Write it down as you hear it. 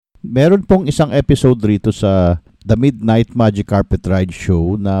Meron pong isang episode rito sa The Midnight Magic Carpet Ride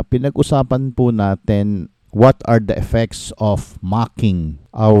Show na pinag-usapan po natin what are the effects of mocking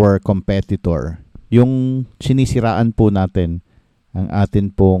our competitor. Yung sinisiraan po natin ang atin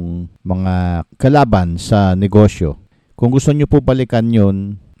pong mga kalaban sa negosyo. Kung gusto nyo po balikan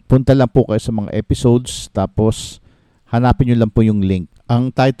yun, punta lang po kayo sa mga episodes tapos hanapin nyo lang po yung link. Ang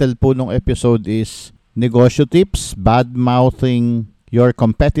title po ng episode is Negosyo Tips, Bad-Mouthing Your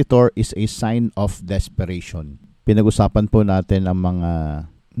Competitor is a Sign of Desperation. Pinag-usapan po natin ang mga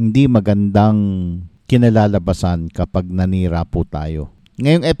hindi magandang kinalalabasan kapag nanira po tayo.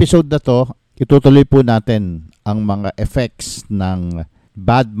 Ngayong episode na to, itutuloy po natin ang mga effects ng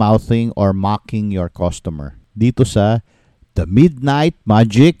bad-mouthing or mocking your customer dito sa The Midnight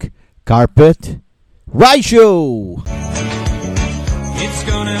Magic Carpet Ride Show! It's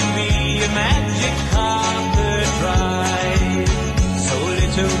gonna be a magic carpet ride. So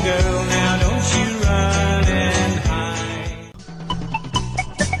little girl, now don't you run and hide.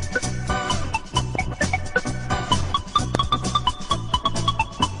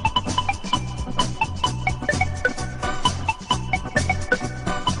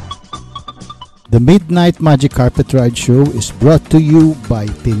 The Midnight Magic Carpet Ride Show is brought to you by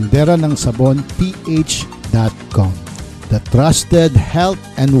Tindera ng Sabon PH.com, the trusted health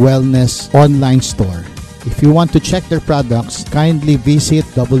and wellness online store. If you want to check their products, kindly visit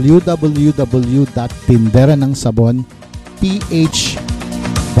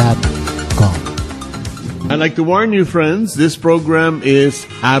www.tinderanangSabonPH.com. I'd like to warn you, friends, this program is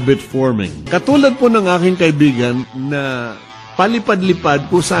habit forming. Katulad po ng aking kaibigan na palipad-lipad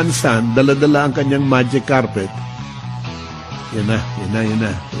kung saan-saan, dala-dala ang kanyang magic carpet. Yan na.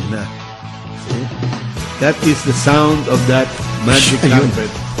 See? That is the sound of that magic carpet.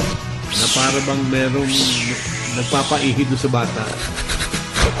 Na para bang merong nagpapaihi doon sa bata.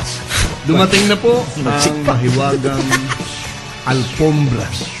 Dumating na po ang mahiwagang alfombra.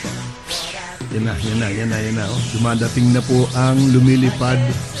 Yan na. Oh. Dumadating na po ang lumilipad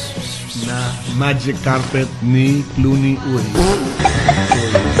na magic carpet ni Clooney Uy.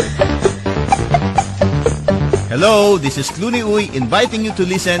 Hello, this is Clooney Uy inviting you to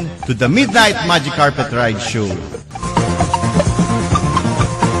listen to the Midnight Magic Carpet Ride Show.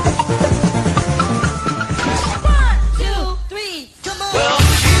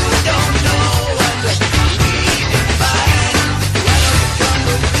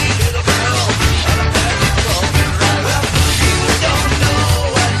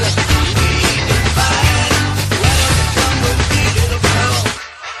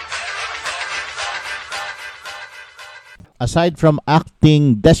 Aside from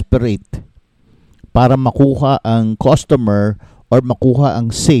acting desperate para makuha ang customer or makuha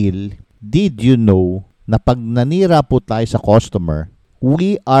ang sale, did you know na pag nanira po tayo sa customer,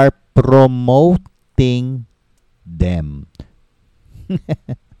 we are promoting them.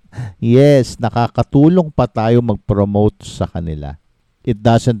 Yes, nakakatulong pa tayo mag-promote sa kanila. It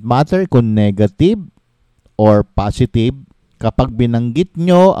doesn't matter kung negative or positive. Kapag binanggit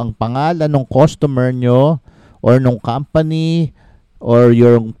nyo ang pangalan ng customer nyo, or nung company, or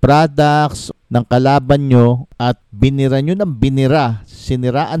yung products ng kalaban nyo, at binira nyo ng binira,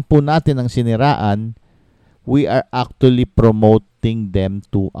 siniraan po natin ang siniraan, we are actually promoting them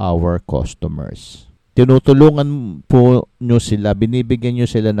to our customers. Tinutulungan po nyo sila, binibigyan nyo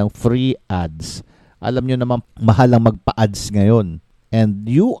sila ng free ads. Alam nyo naman, mahal ang magpa-ads ngayon. And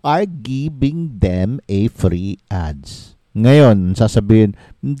you are giving them a free ads. Ngayon, sasabihin,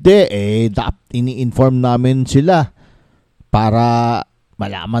 hindi ini-inform namin sila para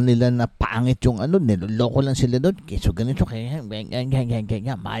malaman nila na pangit yung niloloko lang sila doon. So, ganito, kaya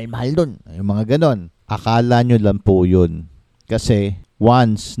mahal doon. Yung mga ganon. Akala nyo lang po yun. Kasi,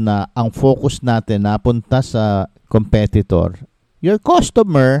 once na ang focus natin napunta sa competitor, your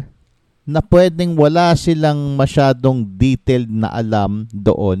customer, na pwedeng wala silang masyadong detailed na alam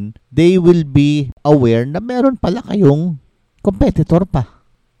doon, they will be aware na meron pala kayong competitor pa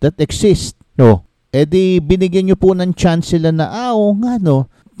that exists. No. Di binigyan nyo po ng chance sila na,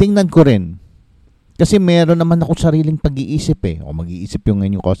 tingnan ko rin. Kasi meron naman ako sariling pag-iisip O mag-iisip yung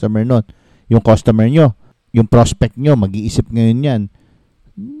ngayon yung customer nun. Yung customer nyo, yung prospect nyo, mag-iisip ngayon yan.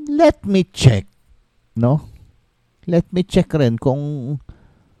 Let me check. No? Let me check rin kung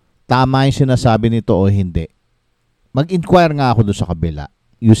tama yung sinasabi nito o hindi. Mag-inquire nga ako doon sa kabila.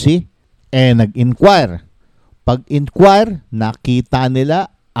 You see? Nag-inquire. Pag-inquire, nakita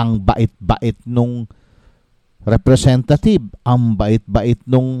nila ang bait-bait nung representative, ang bait-bait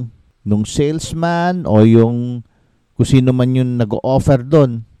nung salesman o yung kung sino man yung nag-o-offer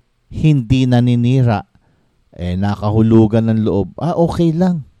doon, hindi naninira. Nakahulugan ng loob. Okay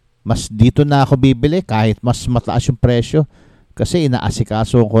lang. Mas dito na ako bibili kahit mas mataas yung presyo. Kasi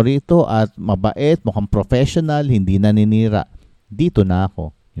inaasikaso ko rito at mabait, mukhang professional, hindi naninira. Dito na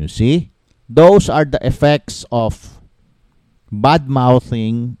ako. You see? Those are the effects of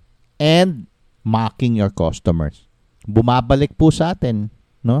bad-mouthing and mocking your customers. Bumabalik po sa atin,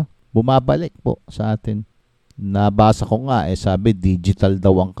 no? Bumabalik po sa atin. Nabasa ko nga, sabi, digital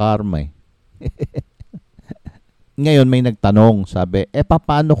daw ang karma eh. Ngayon may nagtanong, sabi,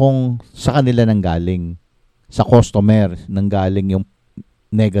 paano kung sa kanila nanggaling? Sa customer nanggaling yung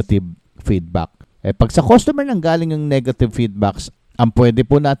negative feedback. Pag sa customer nanggaling yung negative feedbacks, ang pwede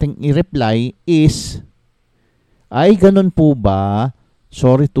po nating i-reply is, ay, ganun po ba?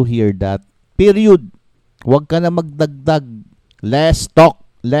 Sorry to hear that. Period. Huwag ka na magdagdag. Less talk,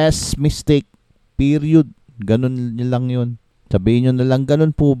 less mistake. Period. Ganun lang yun. Sabihin nyo na lang,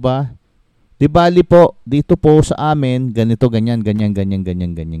 ganun po ba? Di bali po, dito po sa amin, ganito, ganyan.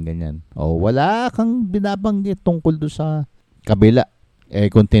 O, wala kang binabanggit tungkol do sa kabila.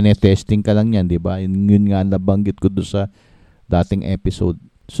 Kung tinetesting ka lang yan, di ba? Yun nga nabanggit ko do sa dating episode.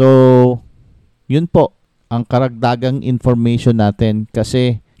 So, yun po, ang karagdagang information natin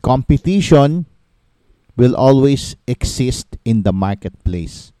kasi competition will always exist in the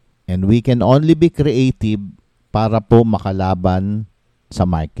marketplace. And we can only be creative para po makalaban sa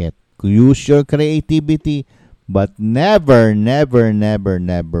market. Use your creativity, but never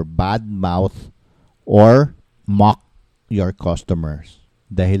badmouth or mock your customers.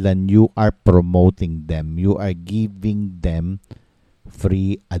 Dahilan you are promoting them. You are giving them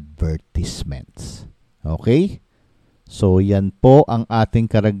free advertisements. Okay? So, yan po ang ating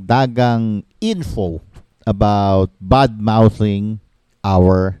karagdagang info about bad-mouthing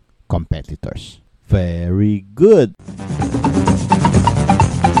our competitors. Very good.